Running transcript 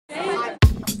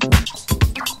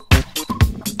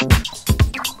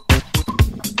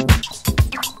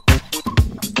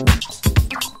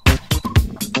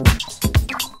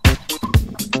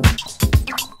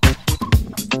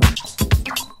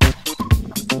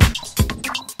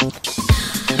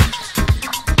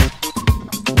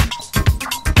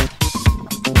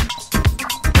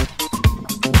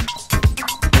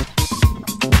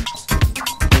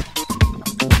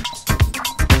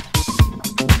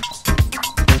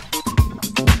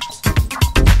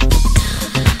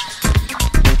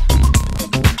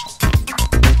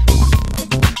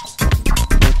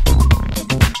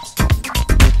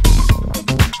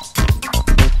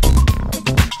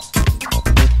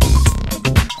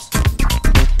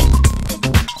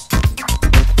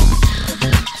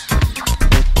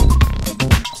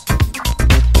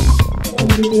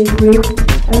group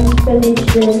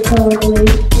unfinished and totally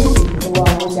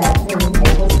along with that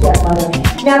paper stepmother.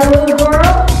 Now the little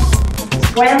girl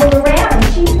scrambled around and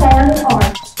she found an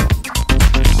arm.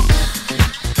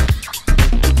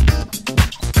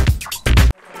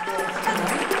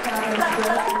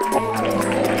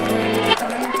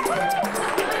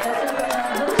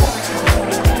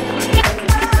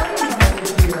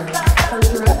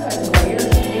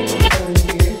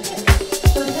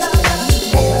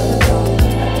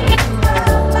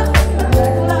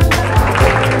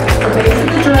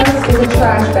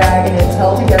 Trash bag and it's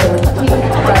held together with pink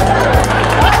plastic.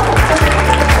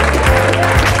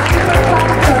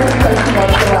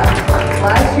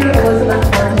 Last year, Elizabeth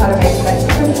learned how to make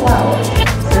Mexican flowers,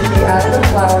 so she added the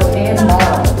flowers and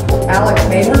model. Alex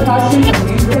made her costume from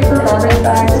newspaper, garbage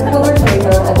bags, colored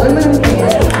paper, aluminum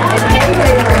cans, and hay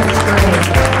paper and string.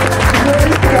 She put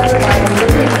this together by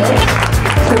delivering this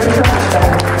to a trash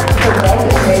bag. Her belt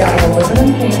is made out of aluminum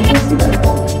cans and cement.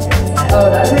 Oh,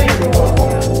 that's pretty cool.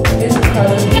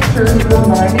 Because the pictures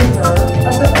reminded her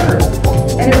of the earth,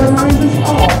 and it reminds us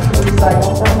all to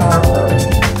recycle from our earth.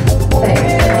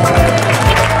 Thanks.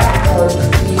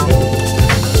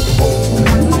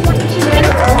 She made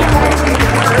her own vacuum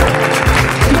shirt.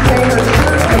 She made her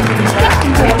shirt making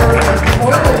wrapping paper and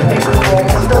toilet paper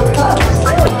rolls for cups.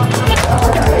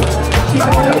 Okay. She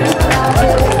completed her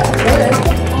outfit with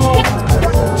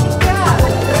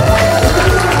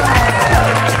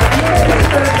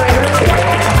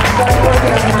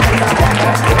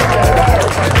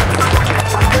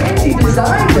Ramsey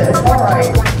designed this.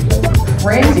 Alright.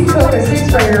 Ramsey took a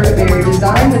 6th grader to Berry,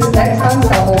 designed this next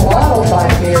ensemble modeled by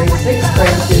Berry's 6th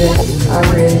grade student,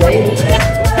 Andrea Davis.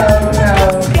 Oh no.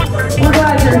 We're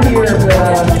glad you're here,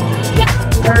 but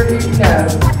no.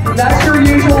 That's your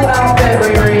usual outfit,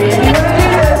 Riri. If you want to do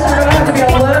this, you're going to have to be a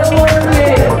little more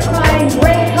creative. Find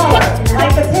great color,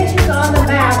 like the pictures on the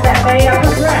map that made up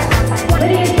the dress.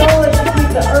 Lydia's goal is to keep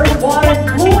the earth water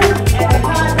fluid and the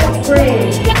content green.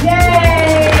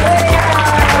 Yay!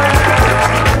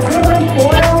 Ribbon,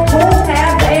 foil, pull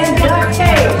tabs, and duct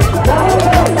tape.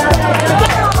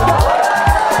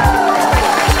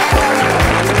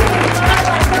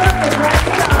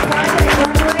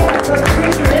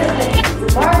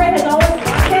 Margaret has always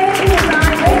carefully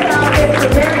designed this outfit for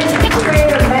various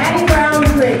creator Maddie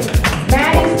Browntree.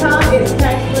 Maddie's top is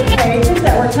textbook pages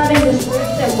that we're cutting the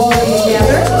strips and woven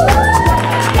together.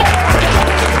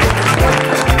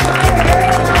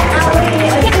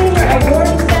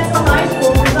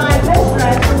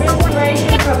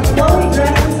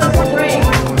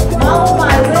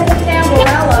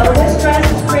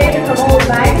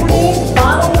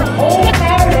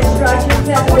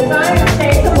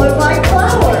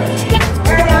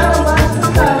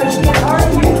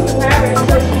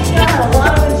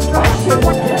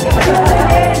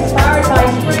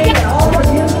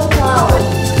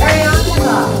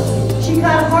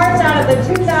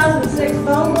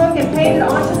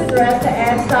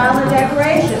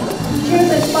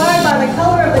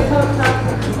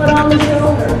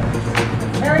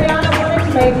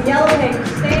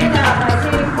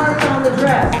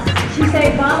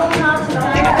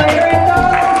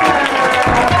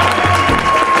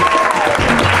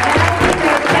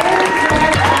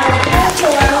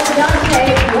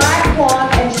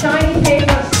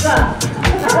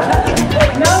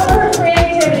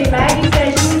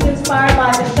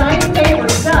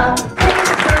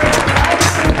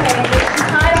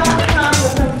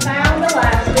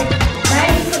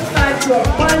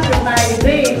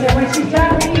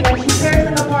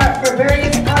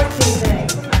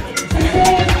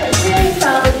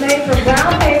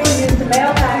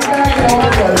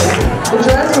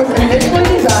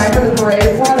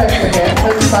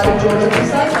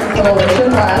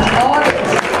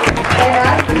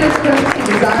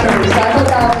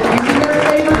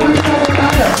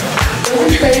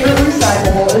 Favorite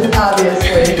recyclable is obvious.